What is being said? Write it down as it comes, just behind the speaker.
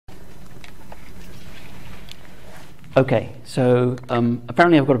Okay, so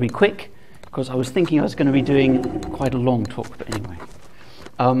apparently I've got to be quick because I was thinking I was going to be doing quite a long talk, but anyway.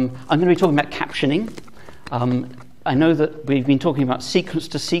 I'm going to be talking about captioning. I know that we've been talking about sequence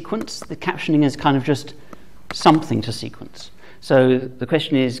to sequence. The captioning is kind of just something to sequence. So the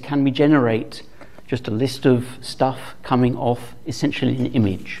question is, can we generate just a list of stuff coming off essentially an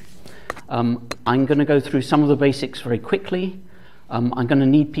image? I'm going to go through some of the basics very quickly. I'm going to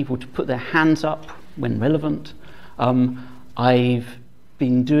need people to put their hands up when relevant. I've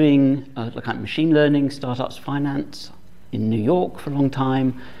been doing like machine learning, startups, finance in New York for a long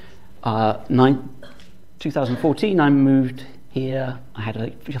time. 2014, I moved here. I had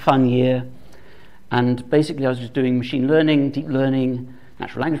a fun year. And basically, I was just doing machine learning, deep learning,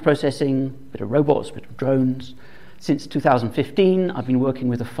 natural language processing, a bit of robots, a bit of drones. Since 2015, I've been working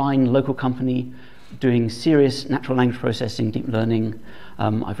with a fine local company doing serious natural language processing, deep learning.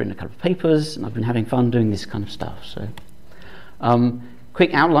 I've written a couple of papers, and I've been having fun doing this kind of stuff. So,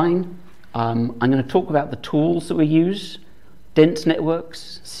 quick outline. I'm going to talk about the tools that we use: dense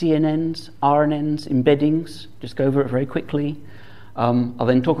networks, CNNs, RNNs, embeddings. Just go over it very quickly. I'll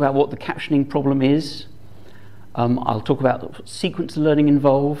then talk about what the captioning problem is. I'll talk about what sequence learning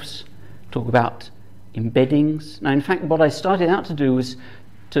involves. Talk about embeddings. Now, in fact, what I started out to do was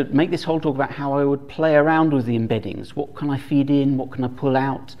to make this whole talk about how I would play around with the embeddings. What can I feed in? What can I pull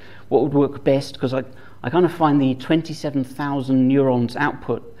out? What would work best? Because I kind of find the 27,000 neurons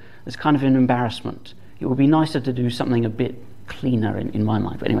output as kind of an embarrassment. It would be nicer to do something a bit cleaner in my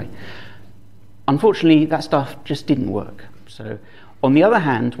mind. But anyway, unfortunately, that stuff just didn't work. So, on the other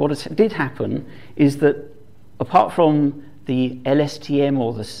hand, what did happen is that apart from the LSTM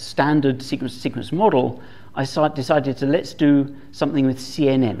or the standard sequence model, I decided to let's do something with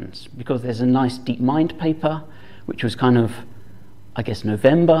CNNs, because there's a nice DeepMind paper, which was kind of, I guess,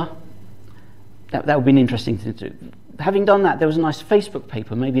 November. That would be an interesting thing to do. Having done that, there was a nice Facebook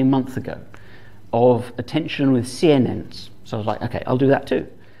paper maybe a month ago of attention with CNNs. So I was like, okay, I'll do that too.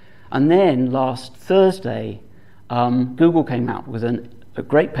 And then last Thursday, Google came out with a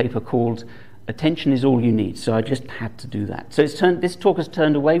great paper called Attention is All You Need. So I just had to do that. So this talk has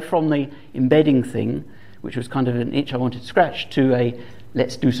turned away from the embedding thing, which was kind of an itch I wanted to scratch, to a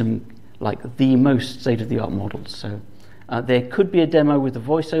let's do some like the most state-of-the-art models. So there could be a demo with the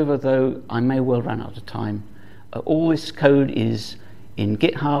voiceover, though I may well run out of time. All this code is in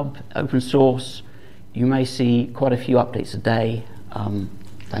GitHub, open source. You may see quite a few updates a day.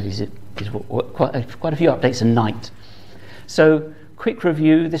 That is it. Quite a few updates a night. So, quick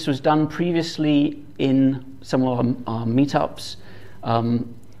review. This was done previously in some of our meetups.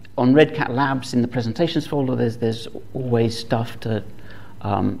 On Red Cat Labs in the presentations folder, there's always stuff to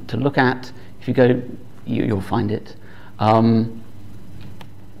look at. If you go, you'll find it.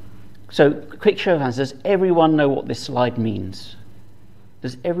 So, quick show of hands. Does everyone know what this slide means?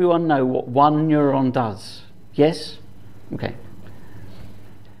 Does everyone know what one neuron does? Yes? Okay.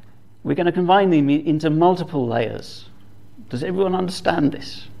 We're going to combine them into multiple layers. Does everyone understand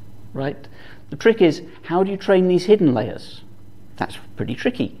this? Right? The trick is, how do you train these hidden layers? That's pretty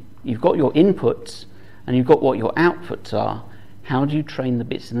tricky. You've got your inputs, and you've got what your outputs are. How do you train the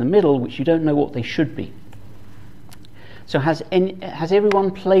bits in the middle, which you don't know what they should be? So has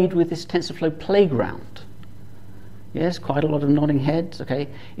everyone played with this TensorFlow playground? Yes, quite a lot of nodding heads. Okay.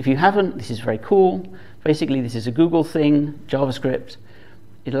 If you haven't, this is very cool. Basically, this is a Google thing, JavaScript.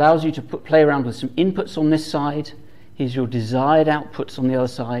 It allows you to play around with some inputs on this side. Here's your desired outputs on the other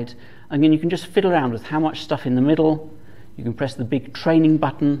side. And then you can just fiddle around with how much stuff in the middle. You can press the big training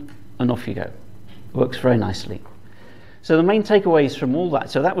button, and off you go. It works very nicely. So the main takeaways from all that,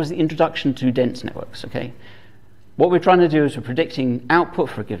 so that was the introduction to dense networks, okay? What we're trying to do is we're predicting output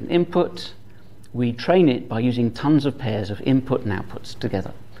for a given input. We train it by using tons of pairs of input and outputs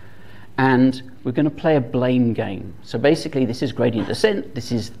together. And we're going to play a blame game. So basically, this is gradient descent.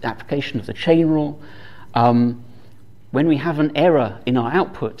 This is the application of the chain rule. When we have an error in our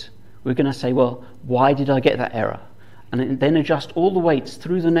output, we're going to say, well, why did I get that error? And then adjust all the weights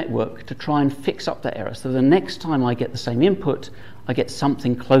through the network to try and fix up that error. So the next time I get the same input, I get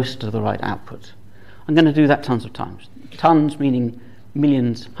something close to the right output. I'm going to do that tons of times. Tons meaning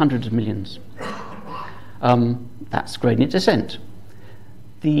millions, hundreds of millions. That's gradient descent.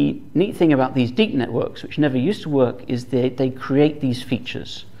 The neat thing about these deep networks, which never used to work, is they create these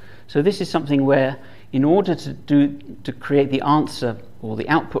features. So this is something where, in order to create the answer or the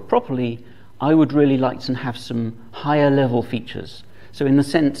output properly, I would really like to have some higher level features. So in the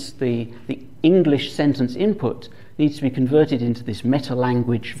sense, the English sentence input needs to be converted into this meta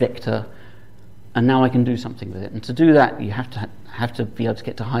language vector, and now I can do something with it. And to do that, you have to be able to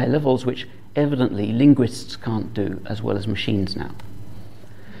get to higher levels, which evidently linguists can't do as well as machines now.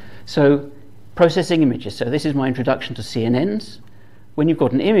 So processing images. So this is my introduction to CNNs. When you've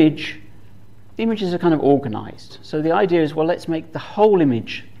got an image, the images are kind of organized. So the idea is, well, let's make the whole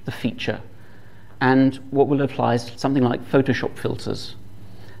image the feature. And what we'll apply is something like Photoshop filters.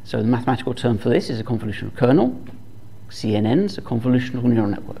 So the mathematical term for this is a convolutional kernel. CNNs are convolutional neural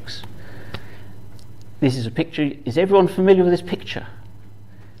networks. This is a picture. Is everyone familiar with this picture?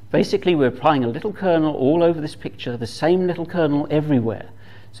 Basically, we're applying a little kernel all over this picture, the same little kernel everywhere.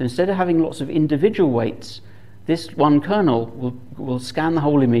 So instead of having lots of individual weights, this one kernel will scan the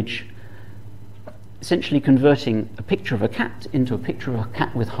whole image, essentially converting a picture of a cat into a picture of a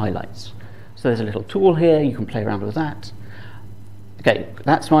cat with highlights. So there's a little tool here, you can play around with that. Okay,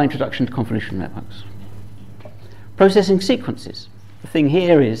 that's my introduction to convolutional networks. Processing sequences. The thing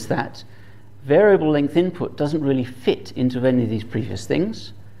here is that variable length input doesn't really fit into any of these previous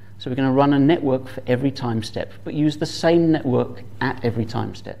things. So we're going to run a network for every time step, but use the same network at every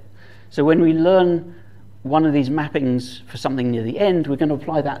time step. So when we learn one of these mappings for something near the end, we're going to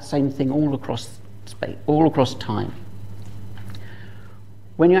apply that same thing all across space, all across time.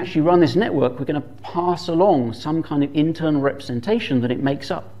 When you actually run this network, we're going to pass along some kind of internal representation that it makes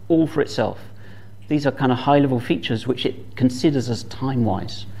up all for itself. These are kind of high-level features which it considers as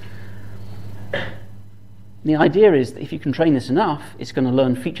time-wise. The idea is that if you can train this enough, it's going to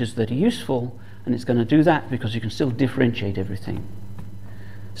learn features that are useful, and it's going to do that because you can still differentiate everything.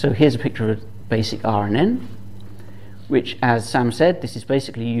 So here's a picture of a basic RNN, which, as Sam said, this is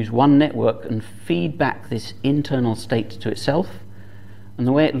basically use one network and feed back this internal state to itself. And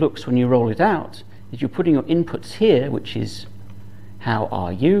the way it looks when you roll it out is you're putting your inputs here, which is how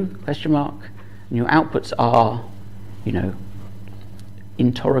are you, question mark, and your outputs are, you know,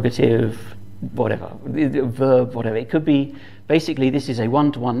 interrogative, whatever, verb, whatever. It could be, basically this is a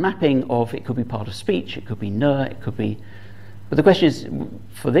one-to-one mapping of, it could be part of speech, it could be ner, it could be, but the question is,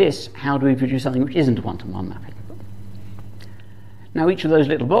 for this, how do we produce something which isn't a one-to-one mapping? Now each of those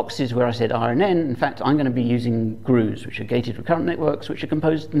little boxes where I said RNN, in fact I'm going to be using GRUs, which are gated recurrent networks, which are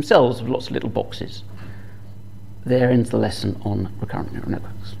composed themselves of lots of little boxes. There ends the lesson on recurrent neural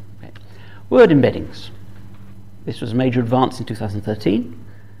networks. Okay. Word embeddings. This was a major advance in 2013.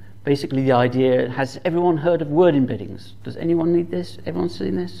 Basically the idea, has everyone heard of word embeddings? Does anyone need this? Everyone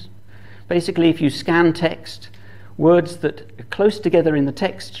seen this? Basically if you scan text, words that are close together in the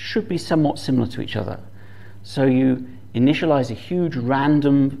text should be somewhat similar to each other. So you initialize a huge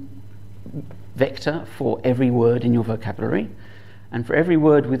random vector for every word in your vocabulary, and for every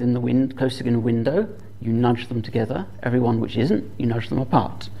word within the close in a window, you nudge them together. Every one which isn't, you nudge them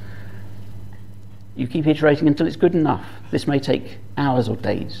apart. You keep iterating until it's good enough. This may take hours or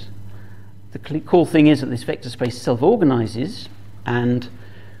days. The cool thing is that this vector space self-organizes, and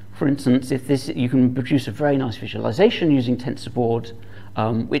for instance, if this, you can produce a very nice visualization using TensorBoard,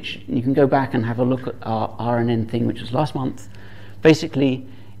 which you can go back and have a look at our RNN thing, which was last month. Basically,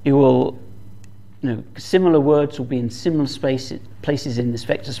 it will, similar words will be in similar places in this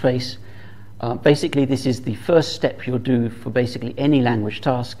vector space. Basically, this is the first step you'll do for basically any language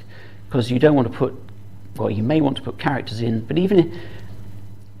task, because you don't want to put, well, you may want to put characters in,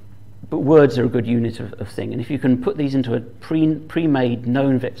 but words are a good unit of thing. And if you can put these into a pre-made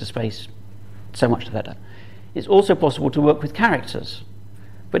known vector space, so much the better. It's also possible to work with characters.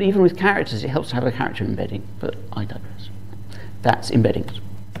 But even with characters, it helps to have a character embedding, but I digress. That's embeddings.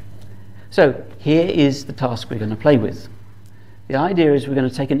 So here is the task we're going to play with. The idea is we're going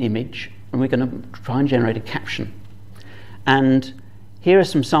to take an image and we're going to try and generate a caption. And here are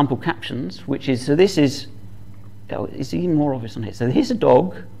some sample captions, which is, so this is, it's even more obvious on here. So here's a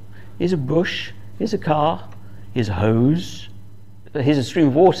dog, here's a bush, here's a car, here's a hose, here's a stream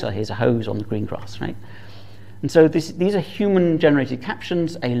of water, here's a hose on the green grass, right? And so these are human-generated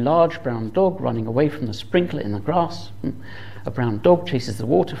captions. A large brown dog running away from the sprinkler in the grass. A brown dog chases the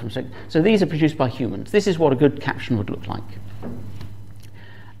water from... So these are produced by humans. This is what a good caption would look like.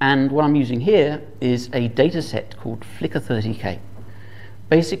 And what I'm using here is a data set called Flickr30K.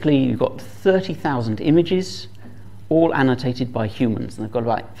 Basically, you've got 30,000 images, all annotated by humans. And they've got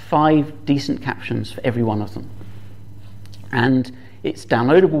about 5 decent captions for every one of them. And it's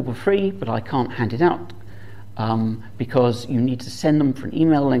downloadable for free, but I can't hand it out. Because you need to send them for an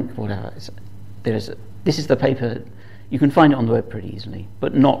email link, whatever. This is the paper. You can find it on the web pretty easily,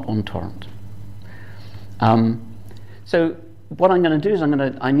 but not on torrent. So what I'm going to do is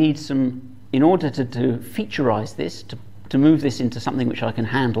I need some, in order to featureize this, to move this into something which I can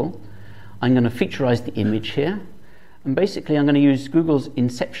handle, I'm going to featureize the image here. And basically I'm going to use Google's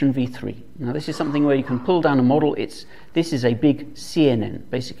Inception v3. Now this is something where you can pull down a model. This is a big CNN.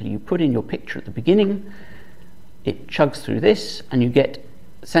 Basically you put in your picture at the beginning, it chugs through this, and you get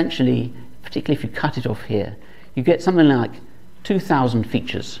essentially, particularly if you cut it off here, you get something like 2,000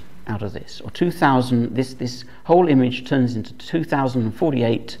 features out of this, or 2,000, this whole image turns into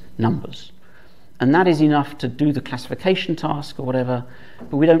 2,048 numbers. And that is enough to do the classification task or whatever,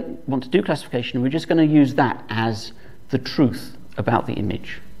 but we don't want to do classification, we're just going to use that as the truth about the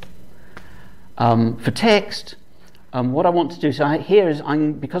image. For text, what I want to do,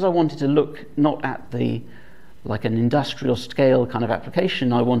 because I wanted to look not at like an industrial scale kind of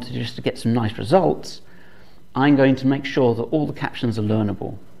application, I wanted just to get some nice results, I'm going to make sure that all the captions are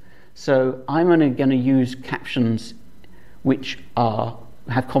learnable. So I'm only going to use captions which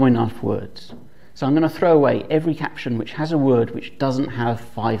have common enough words. So I'm going to throw away every caption which has a word which doesn't have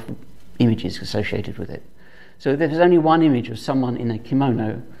 5 images associated with it. So if there's only one image of someone in a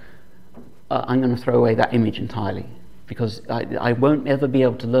kimono, I'm going to throw away that image entirely, because I won't ever be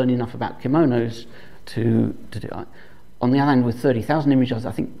able to learn enough about kimonos to do it. On the other hand, with 30,000 images,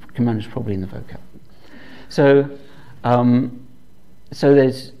 I think kimonos probably in the vocab. So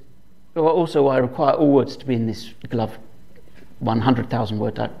there's also, I require all words to be in this glove 100,000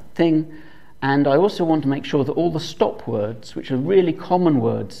 word type thing. And I also want to make sure that all the stop words, which are really common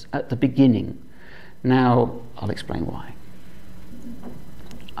words at the beginning. Now, I'll explain why.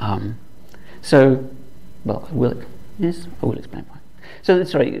 I will explain why. So,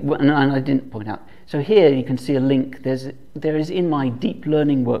 sorry, and I didn't point out. So here you can see a link. There is in my deep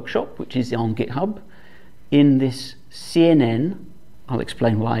learning workshop, which is on GitHub, in this CNN, I'll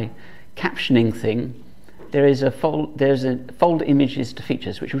explain why, captioning thing, there's a folder images to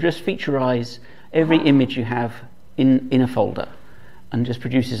features, which will just featureize every image you have in a folder and just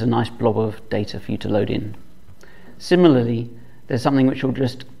produces a nice blob of data for you to load in. Similarly, there's something which will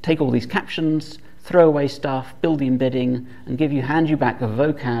just take all these captions, throw away stuff, build the embedding, and hand you back a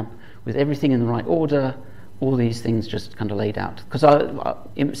vocab with everything in the right order, all these things just kind of laid out. Because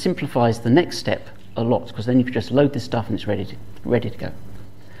it simplifies the next step a lot, because then you can just load this stuff and it's ready to go.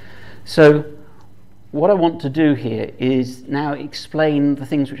 So what I want to do here is now explain the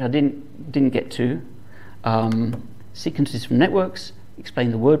things which I didn't get to. Sequences from networks,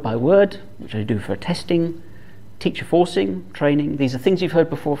 explain the word by word, which I do for testing, teacher forcing, training. These are things you've heard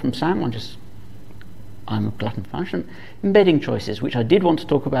before from Sam. I'm a glutton for punishment. Embedding choices, which I did want to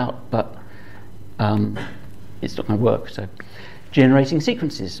talk about, but it's not going to work. So, generating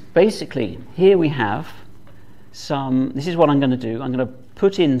sequences. Basically, here we have this is what I'm going to do. I'm going to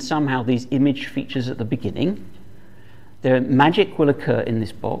put in somehow these image features at the beginning. Magic will occur in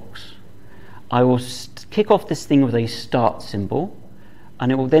this box. I will kick off this thing with a start symbol,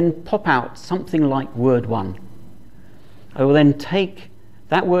 and it will then pop out something like word 1. I will then take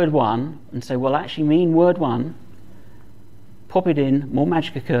that word 1 and say, well, actually mean word 1, pop it in, more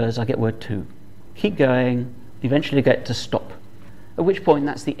magic occurs, I get word 2. Keep going, eventually get to stop. At which point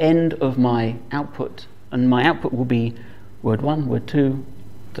that's the end of my output, and my output will be word 1, word 2,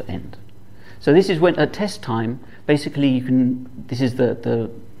 to end. So this is when at test time, basically this is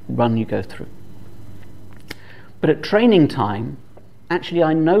the run you go through. But at training time, actually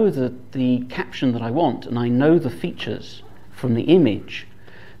I know the caption that I want, and I know the features from the image.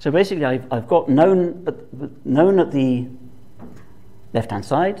 So basically I've got known at the left-hand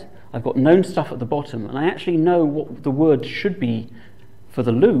side, I've got known stuff at the bottom, and I actually know what the word should be for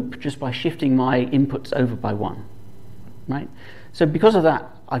the loop just by shifting my inputs over by 1, right? So because of that,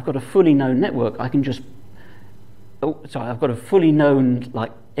 I've got a fully known network. I can just, I've got a fully known,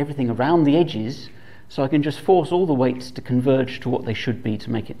 like, everything around the edges, so I can just force all the weights to converge to what they should be to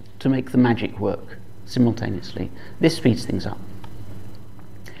make the magic work simultaneously. This speeds things up.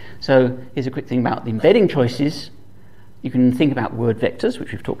 So here's a quick thing about the embedding choices. You can think about word vectors,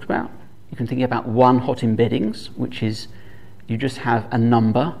 which we've talked about. You can think about one-hot embeddings, which is you just have a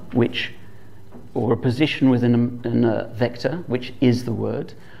number or a position within a vector, which is the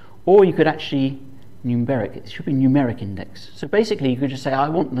word. Or you could actually it should be numeric index. So basically you could just say, I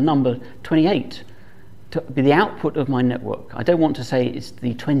want the number 28 to be the output of my network. I don't want to say it's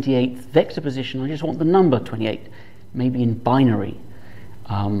the 28th vector position, I just want the number 28, maybe in binary.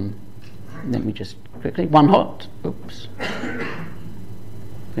 Let me just quickly, one hot, oops.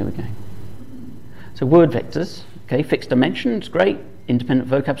 There we go. So word vectors, okay, fixed dimensions, great. Independent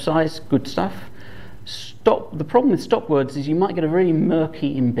vocab size, good stuff. The problem with stop words is you might get a very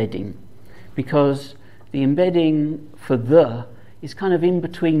murky embedding, because the embedding for the is kind of in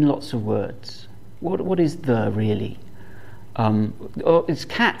between lots of words. What is the really? Its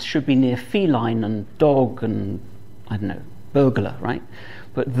cat should be near feline and dog and I don't know, burglar, right?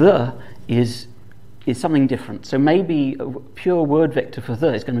 But the is something different. So maybe a pure word vector for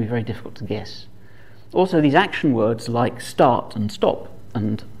the is going to be very difficult to guess. Also, these action words like start and stop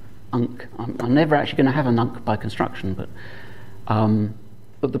and unc. I'm never actually going to have an unc by construction, but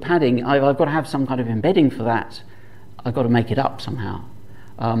the padding, I've got to have some kind of embedding for that. I've got to make it up somehow.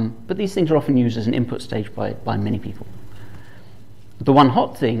 But these things are often used as an input stage by many people. The one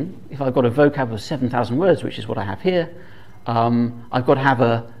hot thing, if I've got a vocab of 7,000 words, which is what I have here, I've got to have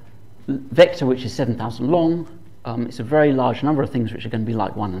a vector which is 7,000 long. It's a very large number of things which are going to be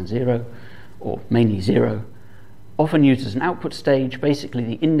like 1 and 0, or mainly 0. Often used as an output stage. Basically,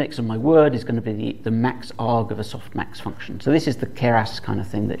 the index of my word is going to be the max arg of a softmax function. So this is the Keras kind of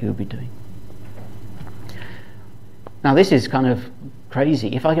thing that you'll be doing. Now this is kind of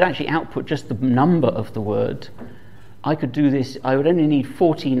crazy. If I could actually output just the number of the word, I could do this. I would only need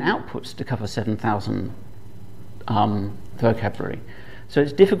 14 outputs to cover 7,000 vocabulary. So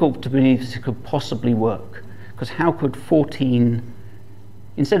it's difficult to believe this could possibly work, because how could 14,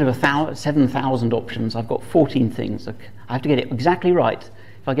 instead of 7,000 options, I've got 14 things. I have to get it exactly right.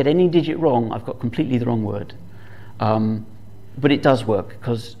 If I get any digit wrong, I've got completely the wrong word. But it does work,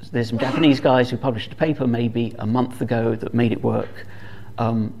 because there's some Japanese guys who published a paper maybe a month ago that made it work.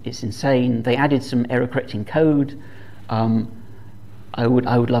 It's insane. They added some error correcting code. I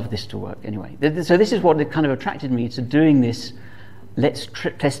would love this to work anyway. So this is what kind of attracted me to doing this. Let's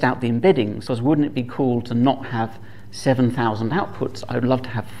test out the embeddings. So wouldn't it be cool to not have 7,000 outputs? I would love to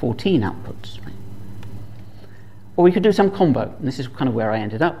have 14 outputs. Right? Or we could do some combo, and this is kind of where I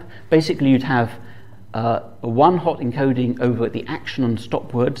ended up. Basically, you'd have a one-hot encoding over the action and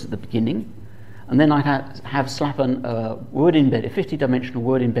stop words at the beginning, and then I'd slap a word embed, a 50-dimensional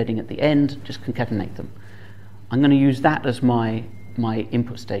word embedding at the end, just concatenate them. I'm going to use that as my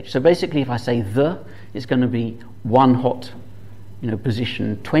input stage. So basically, if I say the, it's going to be one hot,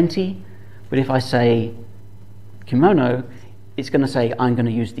 position 20. But if I say kimono, it's going to say I'm going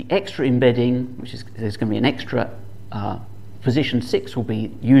to use the extra embedding, which is there's going to be an extra position 6 will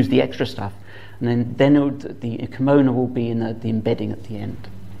be use the extra stuff, and then the kimono will be in the embedding at the end.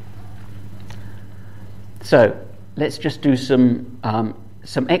 So let's just do some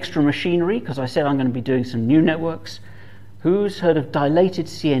extra machinery, because I said I'm going to be doing some new networks. Who's heard of dilated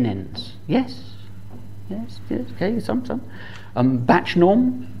CNNs? Yes, okay, some. Batch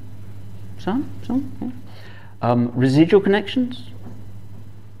norm? Some. Okay. Residual connections?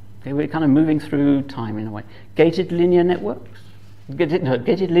 Okay, we're kind of moving through time in a way. Gated linear networks?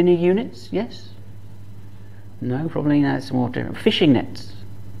 Gated linear units? Yes? No, probably that's more different. Fishing nets?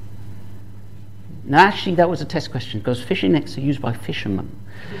 No, actually that was a test question, because fishing nets are used by fishermen.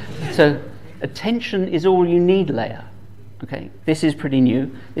 So attention is all you need layer. Okay, this is pretty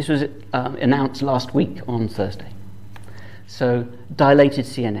new. This was announced last week on Thursday. So dilated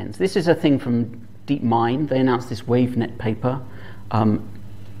CNNs. This is a thing from DeepMind. They announced this WaveNet paper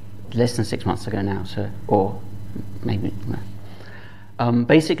less than 6 months ago now, or maybe.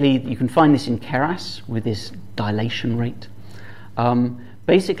 Basically, you can find this in Keras with this dilation rate.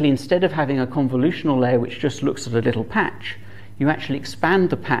 Basically, instead of having a convolutional layer which just looks at a little patch, you actually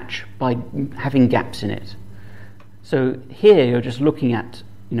expand the patch by having gaps in it. So here you're just looking at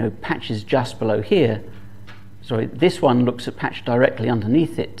patches just below here. Sorry, this one looks at patch directly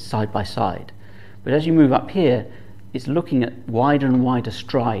underneath it, side by side. But as you move up here, it's looking at wider and wider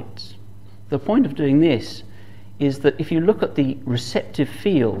strides. The point of doing this is that if you look at the receptive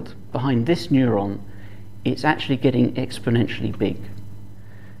field behind this neuron, it's actually getting exponentially big.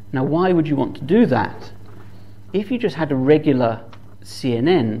 Now, why would you want to do that? If you just had a regular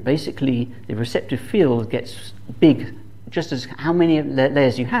CNN, basically the receptive field gets big. Just as how many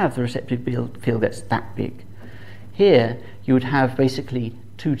layers you have, the receptive field gets that big. Here, you would have basically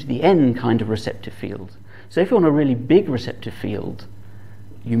 2 to the n kind of receptive field. So if you want a really big receptive field,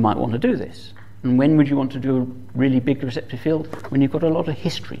 you might want to do this. And when would you want to do a really big receptive field? When you've got a lot of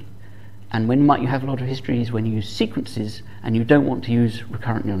history. And when might you have a lot of history is when you use sequences and you don't want to use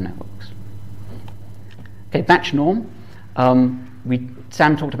recurrent neural networks. Okay, batch norm.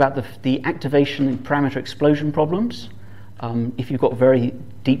 Sam talked about the activation and parameter explosion problems. If you've got very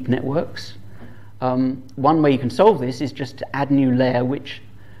deep networks. One way you can solve this is just to add a new layer which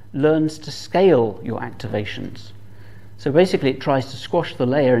learns to scale your activations. So basically it tries to squash the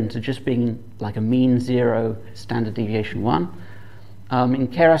layer into just being like a mean 0, standard deviation 1. In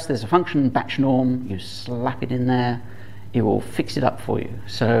Keras there's a function, batch norm, you slap it in there, it will fix it up for you.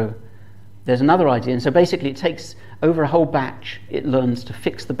 So there's another idea, and so basically it takes over a whole batch, it learns to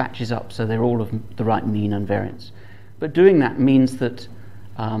fix the batches up so they're all of the right mean and variance. But doing that means that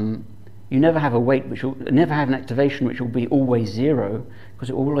you never have a weight which will never have an activation which will be always 0, because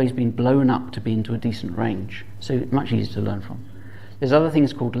it will always been blown up to be into a decent range. So much easier to learn from. There's other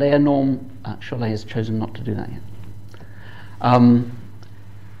things called layer norm. Cholet has chosen not to do that yet.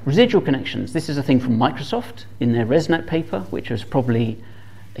 Residual connections. This is a thing from Microsoft in their ResNet paper, which was probably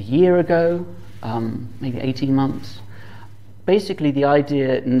a year ago, maybe 18 months. Basically the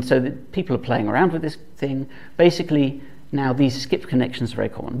idea, and so that people are playing around with this thing, basically now these skip connections are very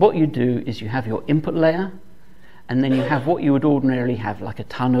common. What you do is you have your input layer, and then you have what you would ordinarily have, like a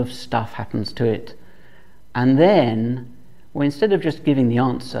ton of stuff happens to it. And then, well, instead of just giving the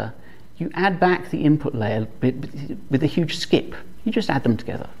answer, you add back the input layer with a huge skip. You just add them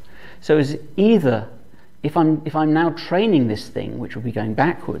together. So it's either, if I'm now training this thing, which will be going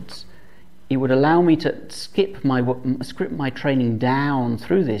backwards, it would allow me to script my training down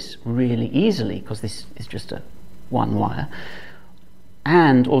through this really easily, because this is just a one wire,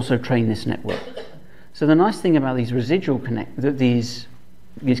 and also train this network. So the nice thing about these residual these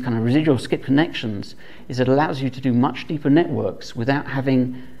kind of residual skip connections is it allows you to do much deeper networks without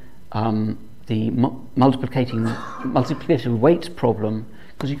having the multiplicative weights problem,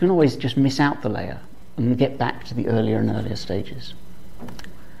 because you can always just miss out the layer and get back to the earlier and earlier stages.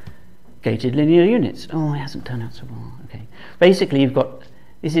 Gated linear units. Oh, it hasn't turned out so well. Okay. Basically, you've got,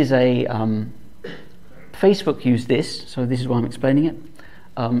 this is a, Facebook used this, so this is why I'm explaining it,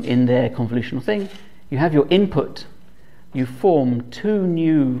 in their convolutional thing. You have your input, you form 2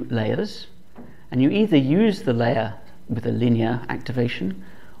 new layers, and you either use the layer with a linear activation,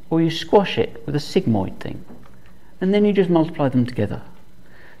 or you squash it with a sigmoid thing. And then you just multiply them together.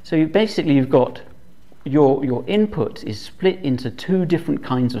 So you've got your input is split into 2 different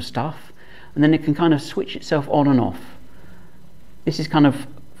kinds of stuff, and then it can kind of switch itself on and off. This is kind of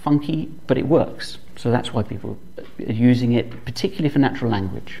funky, but it works. So that's why people are using it, particularly for natural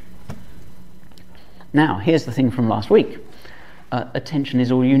language. Now, here's the thing from last week. Attention is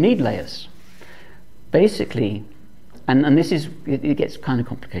all you need layers. Basically, and this is, it gets kind of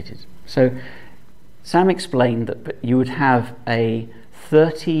complicated. So Sam explained that you would have a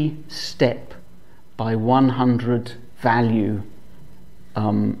 30-step by 100 value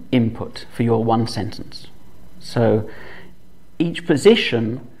input for your one sentence. So each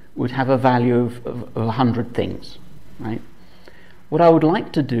position would have a value of 100 things, right? What I would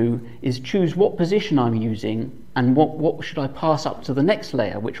like to do is choose what position I'm using and what should I pass up to the next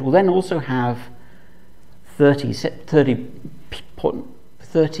layer, which will then also have 30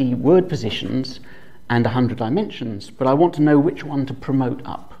 word positions and 100 dimensions, but I want to know which one to promote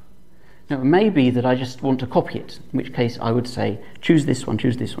up. Now, it may be that I just want to copy it, in which case I would say, choose this one,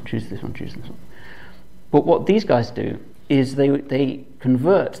 choose this one, choose this one, choose this one. But what these guys do is they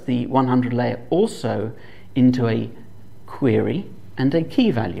convert the 100 layer also into a query and a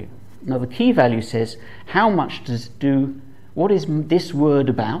key value. Now, the key value says, how much what is this word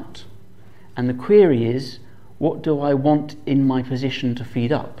about? And the query is, what do I want in my position to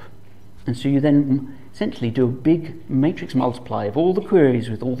feed up? And so you then essentially do a big matrix multiply of all the queries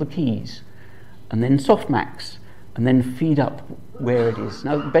with all the keys, and then softmax, and then feed up where it is.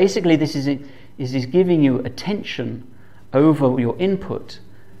 Now, basically, this is giving you attention over your input,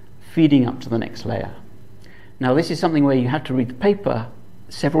 feeding up to the next layer. Now, this is something where you have to read the paper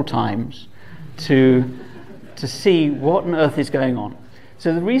several times to see what on earth is going on.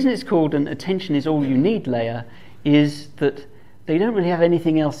 So the reason it's called an attention is all you need layer is that they don't really have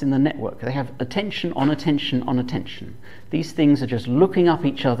anything else in the network. They have attention on attention on attention. These things are just looking up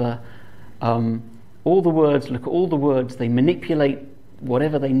each other. All the words, look at all the words, they manipulate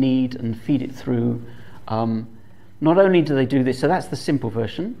whatever they need and feed it through. Not only do they do this, so that's the simple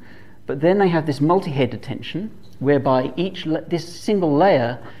version, but then they have this multi-head attention, whereby this single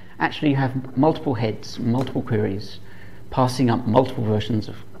layer, actually you have multiple heads, multiple queries, passing up multiple versions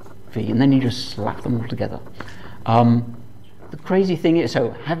of V, and then you just slap them all together. The crazy thing is,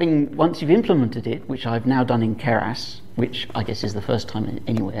 so once you've implemented it, which I've now done in Keras, which I guess is the first time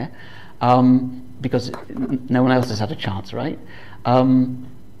anywhere, because no one else has had a chance, right?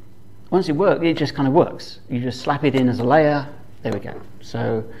 Once it works, it just kind of works. You just slap it in as a layer, there we go.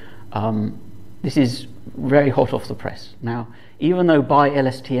 So this is very hot off the press. Now, even though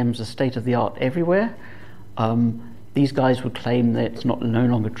bi-LSTMs are state of the art everywhere, these guys would claim that it's no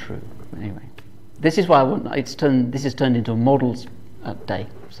longer true. Anyway, this is why this is turned into a models day.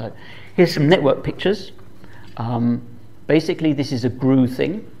 So here's some network pictures. Basically, this is a GRU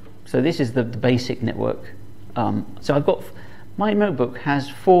thing. So this is the basic network. So I've got, my notebook has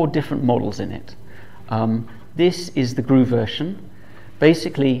 4 different models in it. This is the GRU version.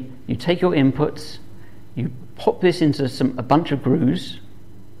 Basically, you take your inputs, you pop this into a bunch of GRUs,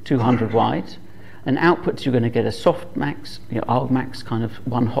 200 wide. And outputs, you're going to get a softmax, argmax kind of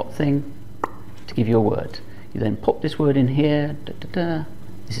one hot thing to give you a word. You then pop this word in here.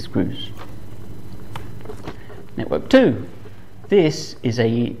 This is grooves. Network 2. This is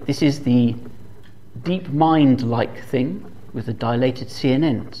the DeepMind-like thing with the dilated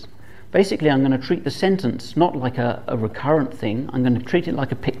CNNs. Basically, I'm going to treat the sentence not like a recurrent thing. I'm going to treat it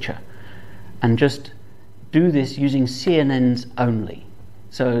like a picture and just do this using CNNs only.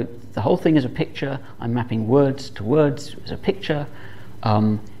 So the whole thing is a picture. I'm mapping words to words as a picture.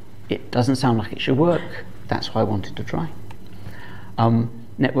 It doesn't sound like it should work. That's why I wanted to try.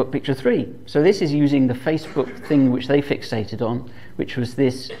 Network picture 3. So this is using the Facebook thing which they fixated on, which was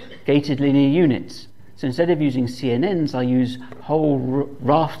this gated linear units. So instead of using CNNs, I use whole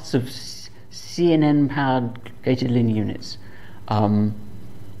rafts of CNN-powered gated linear units.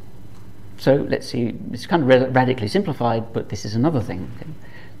 So let's see, it's kind of radically simplified, but this is another thing. Okay.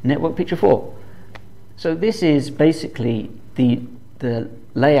 Network picture 4. So this is basically the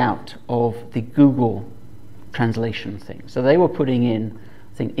layout of the Google translation thing. So they were putting in,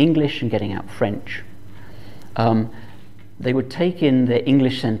 I think, English and getting out French. They would take in their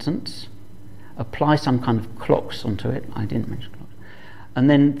English sentence, apply some kind of clocks onto it. I didn't mention clocks. And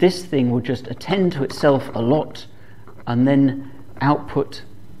then this thing will just attend to itself a lot and then output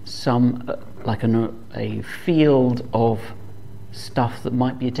some like a field of stuff that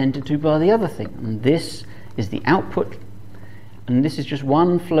might be attended to by the other thing. And this is the output, and this is just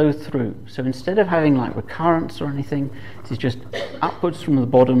one flow through. So instead of having like recurrence or anything, this is just upwards from the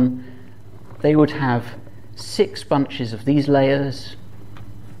bottom. They would have 6 bunches of these layers.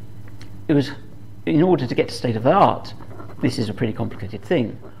 It was, in order to get to state of the art, this is a pretty complicated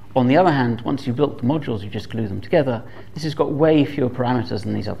thing. On the other hand, once you've built the modules, you just glue them together. This has got way fewer parameters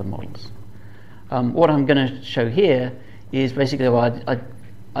than these other models. What I'm going to show here is basically, I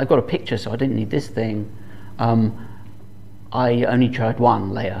got a picture, so I didn't need this thing. I only tried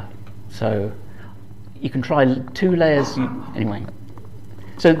 1 layer. So you can try 2 layers. Anyway,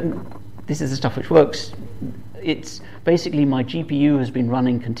 so this is the stuff which works. It's basically my GPU has been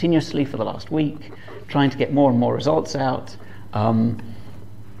running continuously for the last week, trying to get more and more results out.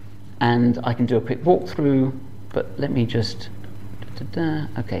 And I can do a quick walkthrough, but let me just,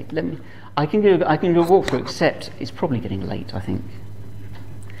 okay, I can do a walkthrough, except it's probably getting late, I think.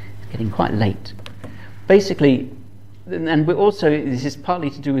 It's getting quite late. Basically, and we're also, this is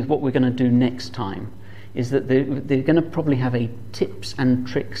partly to do with what we're going to do next time, is that they're going to probably have a tips and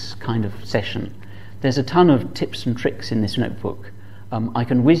tricks kind of session. There's a ton of tips and tricks in this notebook. I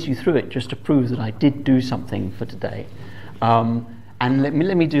can whiz you through it just to prove that I did do something for today. And let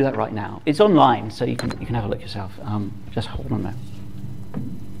me do that right now. It's online, so you can have a look yourself. Just hold on a moment.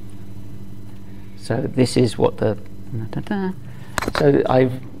 So this is what the so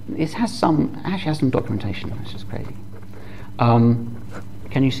it has some documentation. It's just crazy.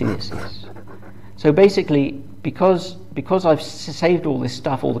 Can you see this? Yes. So basically, because I've saved all this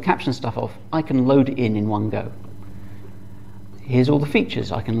stuff, all the caption stuff off, I can load it in one go. Here's all the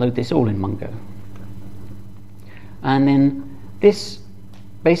features. I can load this all in one go. And then this,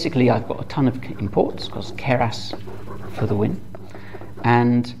 basically, I've got a ton of imports, because Keras for the win.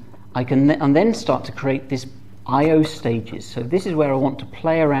 And I can then start to create this I/O stages. So this is where I want to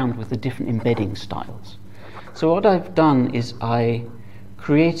play around with the different embedding styles. So what I've done is I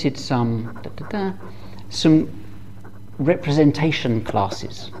created some representation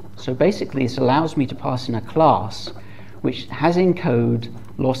classes. So basically, this allows me to pass in a class which has encode,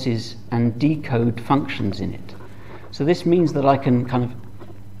 losses, and decode functions in it. So this means that I can kind of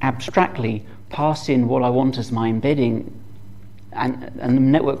abstractly pass in what I want as my embedding, and the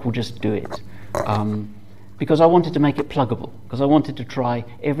network will just do it. Because I wanted to make it pluggable, because I wanted to try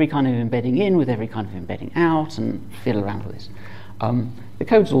every kind of embedding in with every kind of embedding out and fiddle around with this. The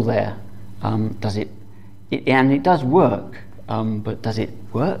code's all there. And it does work, but does it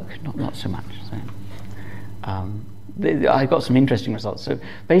work? Not so much. So, I got some interesting results. So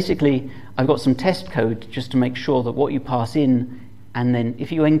basically, I've got some test code just to make sure that what you pass in, and then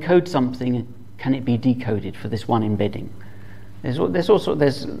if you encode something, can it be decoded for this one embedding? There's a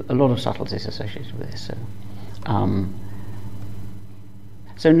lot of subtleties associated with this.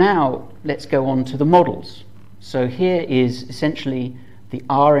 So now let's go on to the models. So here is essentially the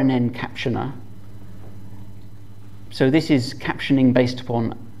RNN captioner. So this is captioning based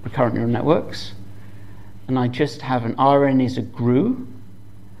upon recurrent neural networks. And I just have an RN is a GRU,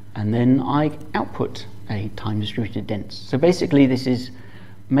 and then I output a time distributed dense. So basically this is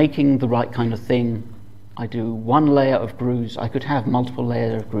making the right kind of thing. I do 1 layer of GRUs. I could have multiple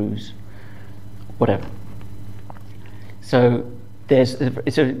layers of GRUs, whatever. So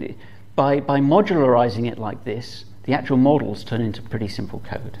by modularizing it like this, the actual models turn into pretty simple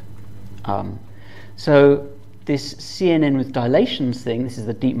code. So this CNN with dilations thing, this is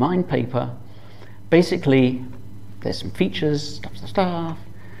the DeepMind paper. Basically, there's some features, stuff.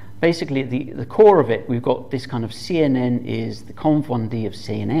 Basically, the core of it, we've got this kind of CNN is the conv1d of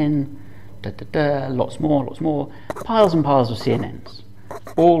CNN, lots more, piles and piles of CNNs,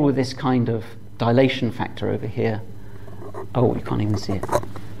 all with this kind of dilation factor over here. Oh, you can't even see it.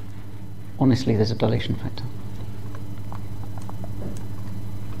 Honestly, there's a dilation factor.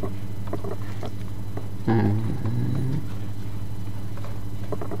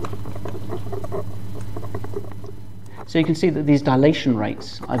 So you can see that these dilation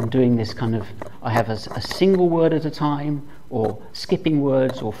rates, I'm doing this kind of, I have a single word at a time, or skipping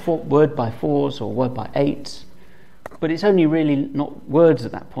words, or word by 4s, or word by 8s. But it's only really not words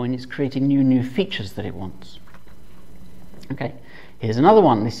at that point, it's creating new features that it wants. Okay, here's another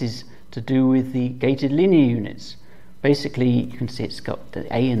one. This is to do with the gated linear units. Basically, you can see it's got the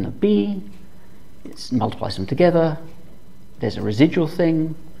A and the B, it multiplies them together, there's a residual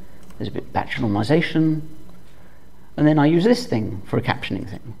thing, there's a bit of batch normalization, and then I use this thing for a captioning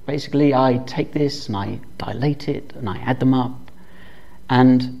thing. Basically, I take this and I dilate it and I add them up,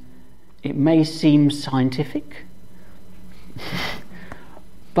 and it may seem scientific,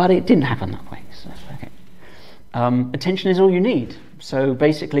 but it didn't happen that way. So, okay. Attention is all you need. So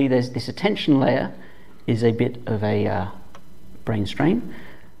basically, there's this attention layer is a bit of a brain strain.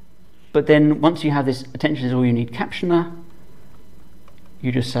 But then once you have this attention is all you need captioner,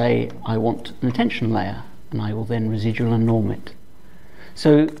 you just say, I want an attention layer, and I will then residual and norm it.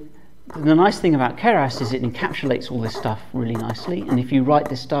 So the nice thing about Keras is it encapsulates all this stuff really nicely. And if you write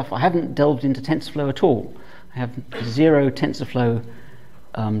this stuff, I haven't delved into TensorFlow at all. I have 0 TensorFlow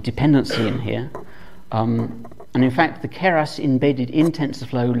dependency in here. And in fact, the Keras embedded in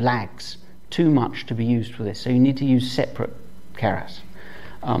TensorFlow lags too much to be used for this. So you need to use separate Keras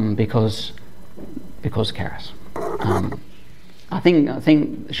because Keras. I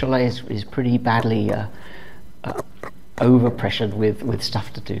think Chalet is pretty badly overpressured with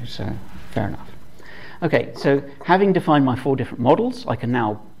stuff to do, so fair enough. Okay, so having defined my 4 different models, I can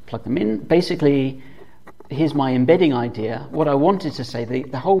now plug them in. Basically, here's my embedding idea. What I wanted to say,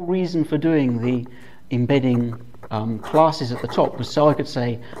 the whole reason for doing the embedding classes at the top was so I could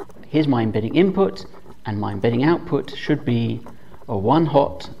say, here's my embedding input, and my embedding output should be a 1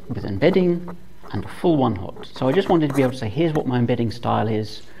 hot with embedding and a full 1 hot. So I just wanted to be able to say, here's what my embedding style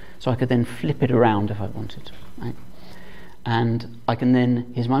is, so I could then flip it around if I wanted to. Right? And I can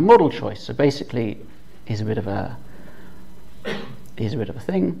then, here's my model choice. So basically, here's a bit of a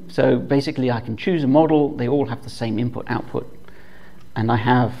thing. So basically, I can choose a model. They all have the same input output, and I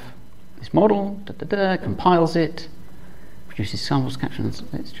have this model. Compiles it, produces samples, captions.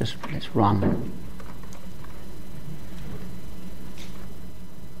 Let's run.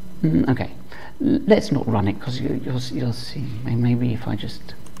 Okay, let's not run it because you'll see. Maybe if I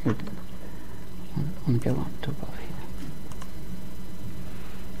just want to go up to above here.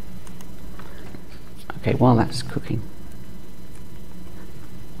 Okay, while that's cooking.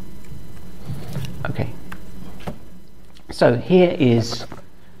 Okay, so here is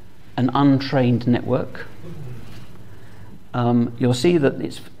an untrained network. You'll see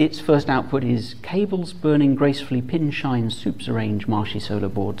that its first output is cables burning gracefully, pin shine, soups arrange, marshy solar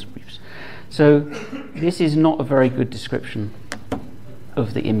boards, briefs. So this is not a very good description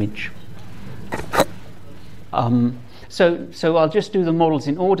of the image. So I'll just do the models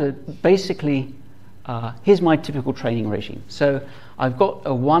in order. Basically, here's my typical training regime. So I've got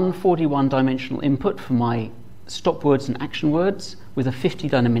a 141 dimensional input for my stop words and action words with a 50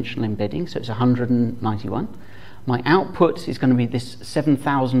 dimensional embedding, so it's 191. My output is going to be this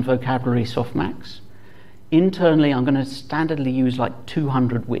 7,000 vocabulary softmax. Internally, I'm going to standardly use like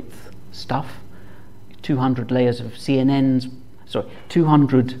 200 width stuff, 200 layers of CNNs,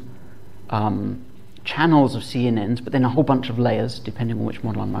 200 channels of CNNs, but then a whole bunch of layers depending on which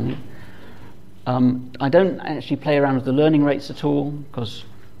model I'm running. I don't actually play around with the learning rates at all because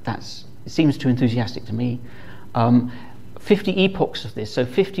it seems too enthusiastic to me. 50 epochs of this, so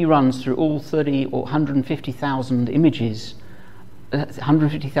 50 runs through all 30 or 150,000 images,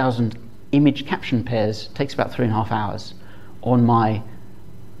 150,000 image caption pairs takes about 3.5 hours on my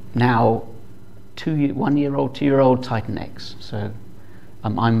now 1-year-old, 2-year-old Titan X. So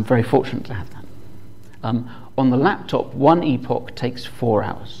I'm very fortunate to have that. On the laptop, 1 epoch takes 4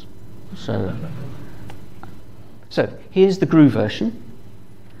 hours. So here's the GRU version.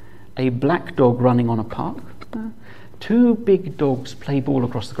 A black dog running on a park. 2 big dogs play ball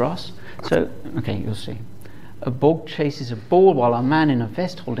across the grass. So, okay, you'll see. A dog chases a ball while a man in a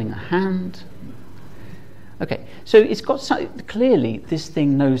vest holding a hand. Okay, so it's got clearly this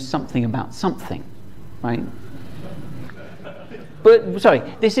thing knows something about something, right? But sorry,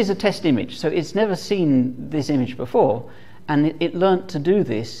 this is a test image, so it's never seen this image before, and it learnt to do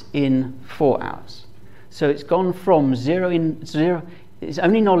this in 4 hours. So it's gone from zero. Its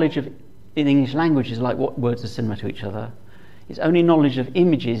only knowledge of in English language is like what words are similar to each other. Its only knowledge of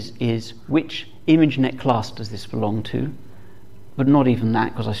images is which ImageNet class does this belong to, but not even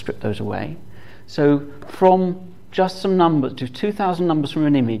that because I stripped those away. So from just some numbers to 2,000 numbers from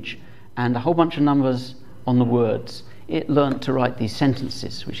an image and a whole bunch of numbers on the words, it learnt to write these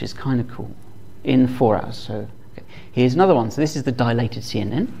sentences, which is kind of cool, in 4 hours. So okay. Here's another one. So this is the dilated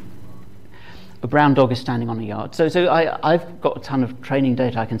CNN. A brown dog is standing on a yard. So I've got a ton of training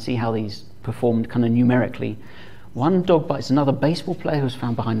data. I can see how these performed kind of numerically. One dog bites another baseball player who's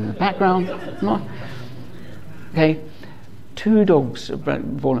found behind in the background. Okay. 2 dogs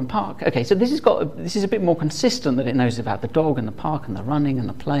ball in park. Okay, so this is a bit more consistent that it knows about the dog and the park and the running and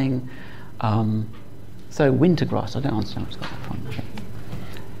the playing. So winter grass, I don't understand what's got that from. Okay.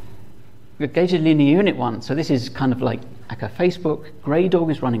 The gated linear unit one. So this is kind of like a Facebook. Grey dog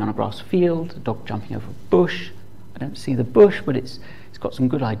is running on a grass field. A dog jumping over a bush. I don't see the bush, but it's got some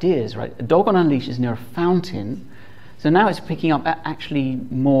good ideas, right? A dog on a leash is near a fountain. So now it's picking up actually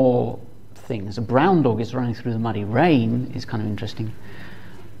more things. A brown dog is running through the muddy rain is kind of interesting.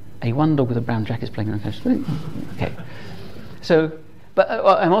 A one dog with a brown jacket is playing on a coast. Okay. So, but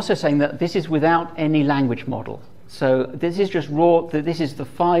I'm also saying that this is without any language model. So this is just raw. This is the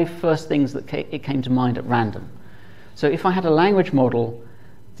 5 first things that it came to mind at random. So if I had a language model,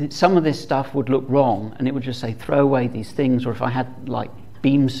 some of this stuff would look wrong, and it would just say throw away these things. Or if I had like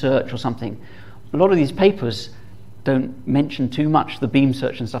beam search or something, a lot of these papers don't mention too much the beam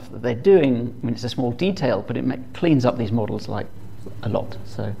search and stuff that they're doing. I mean, it's a small detail, but it cleans up these models like a lot.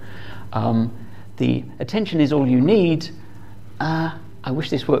 So the attention is all you need. I wish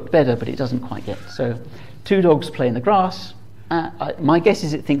this worked better, but it doesn't quite yet. So 2 dogs play in the grass. My guess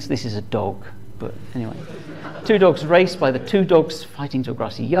is it thinks this is a dog, but anyway. 2 dogs race by the 2 dogs fighting to a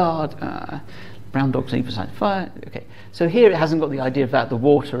grassy yard. Brown dogs leave beside fire. Okay, so here it hasn't got the idea about the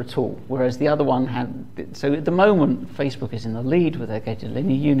water at all, whereas the other one had. So at the moment, Facebook is in the lead with their gated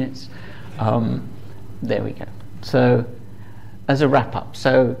linear units. There we go. So as a wrap up,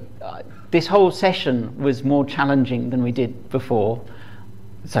 so this whole session was more challenging than we did before.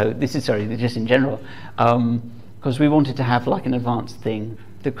 So this is just in general, because we wanted to have like an advanced thing.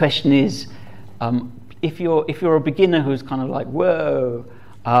 The question is, if you're a beginner who's kind of like whoa.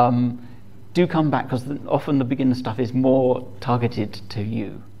 Do come back, because often the beginner stuff is more targeted to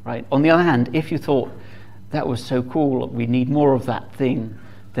you, right? On the other hand, if you thought that was so cool, we need more of that thing,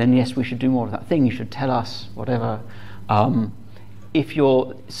 then yes, we should do more of that thing. You should tell us, whatever. If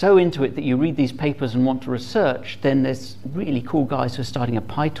you're so into it that you read these papers and want to research, then there's really cool guys who are starting a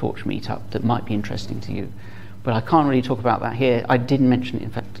PyTorch meetup that might be interesting to you. But I can't really talk about that here. I didn't mention it,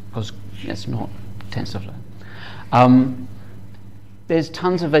 in fact, because it's not TensorFlow. There's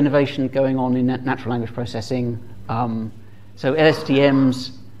tons of innovation going on in natural language processing. So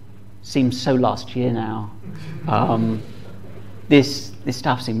LSTMs seems so last year now. This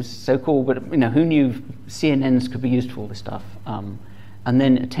stuff seems so cool, but who knew CNNs could be used for all this stuff? And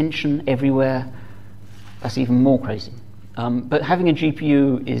then attention everywhere. That's even more crazy. But having a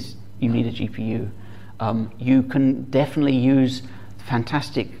GPU you need a GPU. You can definitely use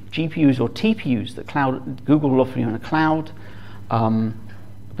fantastic GPUs or TPUs that Google will offer you in a cloud.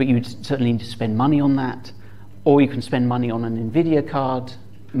 But you'd certainly need to spend money on that, or you can spend money on an NVIDIA card.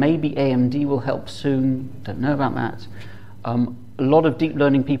 Maybe AMD will help soon, don't know about that. A lot of deep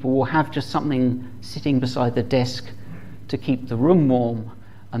learning people will have just something sitting beside the desk to keep the room warm,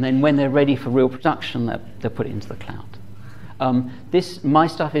 and then when they're ready for real production, they'll put it into the cloud. My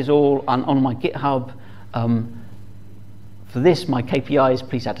stuff is all on my GitHub. For this, my KPI is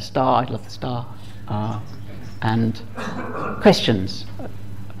please add a star. I'd love the star. And questions.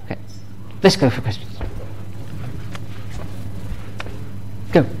 Okay, let's go for questions.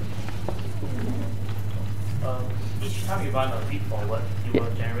 Go. Each time you run a feed forward, you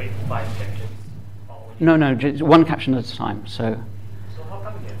will generate 5 captions. No, just 1 caption at a time. So how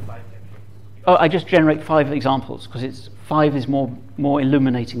come you get 5 captions? Oh, I just generate 5 examples because 5 is more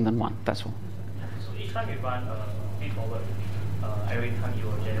illuminating than 1. That's all. So each time you run a feed forward, every time you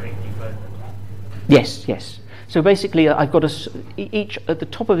will generate different. Yes. So basically, I've got at the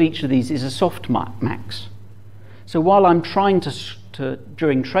top of each of these is a softmax. So while I'm trying to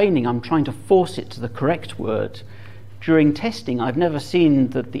during training, I'm trying to force it to the correct word. during testing, I've never seen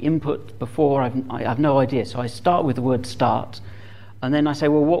the input before. I have no idea. So I start with the word start, and then I say,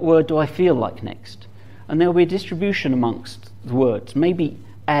 well, what word do I feel like next? And there'll be a distribution amongst the words. Maybe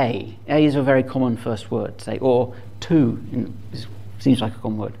A. A is a very common first word, say, or two. Seems like a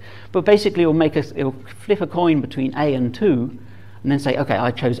common word. But basically, it'll flip a coin between A and two, and then say, okay,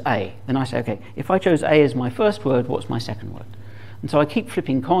 I chose A. Then I say, okay, if I chose A as my first word, what's my second word? And so I keep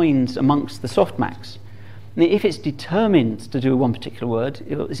flipping coins amongst the softmax. And if it's determined to do one particular word,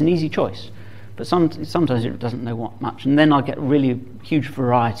 it's an easy choice. But sometimes it doesn't know much, and then I get really huge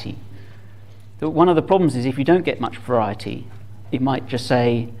variety. One of the problems is if you don't get much variety, it might just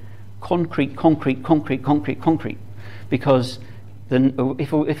say concrete, concrete, concrete, concrete, concrete, because then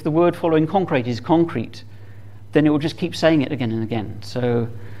if the word following concrete is concrete, then it will just keep saying it again and again. So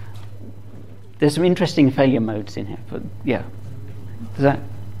there's some interesting failure modes in here, but yeah. Does that?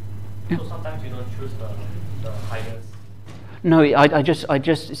 Yeah. So sometimes you don't choose the highest. No, I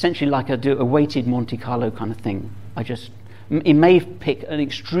just essentially do a weighted Monte Carlo kind of thing. It may pick an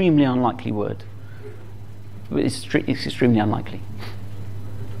extremely unlikely word. It's extremely unlikely.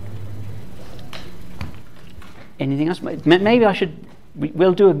 Anything else? Maybe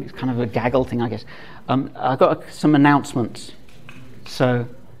we'll do a kind of a gaggle thing, I guess. I've got some announcements. So,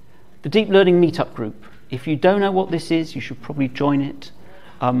 the Deep Learning Meetup group. If you don't know what this is, you should probably join it.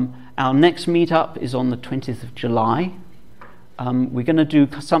 Our next meetup is on the 20th of July. We're going to do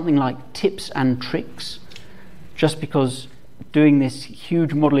something like tips and tricks, just because doing this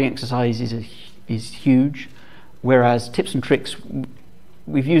huge modeling exercise is huge, whereas tips and tricks,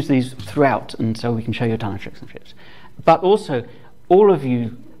 we've used these throughout, and so we can show you a ton of tricks and tips. But also, all of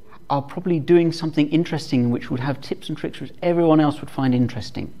you are probably doing something interesting which would have tips and tricks which everyone else would find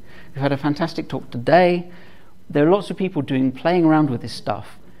interesting. We've had a fantastic talk today. There are lots of people playing around with this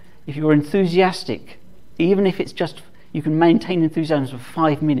stuff. If you're enthusiastic, even if it's just you can maintain enthusiasm for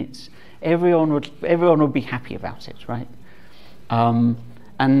 5 minutes, everyone would be happy about it, right?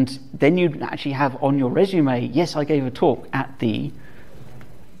 And then you'd actually have on your resume, yes, I gave a talk at the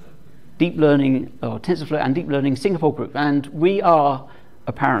Deep Learning, or TensorFlow and Deep Learning Singapore group, and we are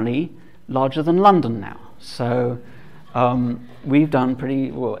apparently larger than London now. So we've done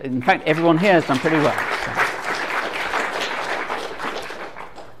pretty well. In fact, everyone here has done pretty well.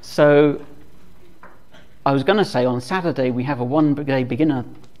 So I was going to say on Saturday we have a one-day beginner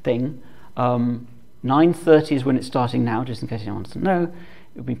thing. 9:30 is when it's starting now, just in case anyone doesn't know.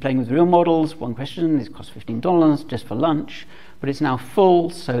 We'll be playing with real models. One question, it costs $15 just for lunch, but it's now full,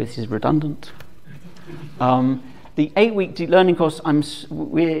 so this is redundant. The 8-week deep learning course,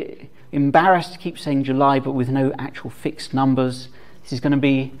 we're embarrassed to keep saying July, but with no actual fixed numbers. This is going to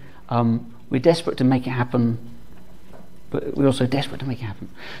be, we're desperate to make it happen, but we're also desperate to make it happen.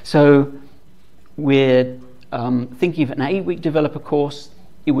 So we're thinking of an 8-week developer course.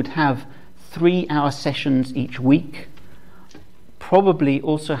 It would have 3-hour sessions each week. Probably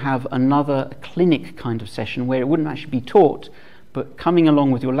also have another clinic kind of session where it wouldn't actually be taught, but coming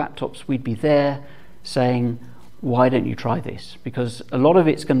along with your laptops, we'd be there saying, why don't you try this? Because a lot of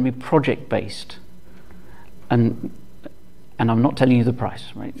it's going to be project based, and I'm not telling you the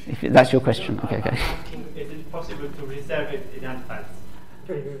price, right? If that's your question, okay. Is it possible to reserve it in advance?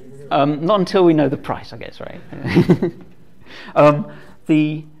 Not until we know the price, I guess, right?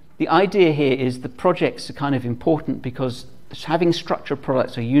 The idea here is the projects are kind of important because having structured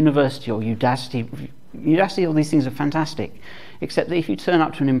products, or university or Udacity, all these things are fantastic, except that if you turn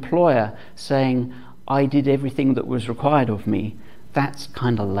up to an employer saying, I did everything that was required of me, that's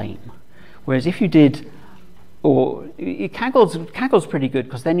kind of lame. Whereas if you did, or Kaggle's pretty good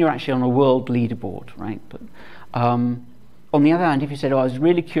because then you're actually on a world leaderboard, right? But on the other hand, if you said, I was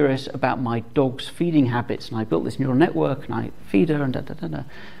really curious about my dog's feeding habits and I built this neural network and I feed her and da-da-da-da,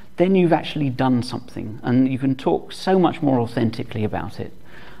 then you've actually done something and you can talk so much more authentically about it.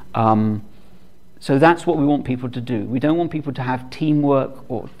 So that's what we want people to do. We don't want people to have teamwork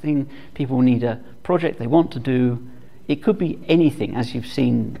or people need a project they want to do. It could be anything, as you've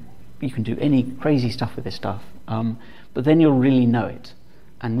seen. You can do any crazy stuff with this stuff, but then you'll really know it,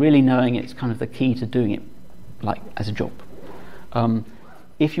 and really knowing it's kind of the key to doing it, like as a job.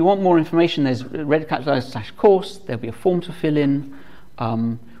 If you want more information, there's redcaptioning/course. There'll be a form to fill in.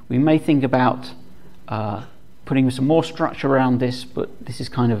 We may think about putting some more structure around this, but this is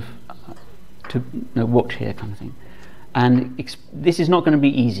kind of to watch here kind of thing. And this is not going to be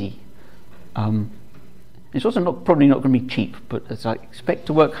easy. It's also probably not going to be cheap, but as I expect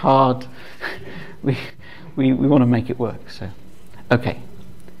to work hard, we want to make it work. So, okay.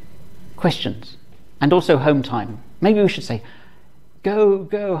 Questions, and also home time. Maybe we should say,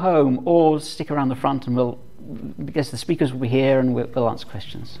 go home, or stick around the front, and I guess the speakers will be here and we'll answer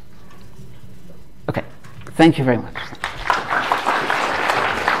questions. Okay, thank you very much.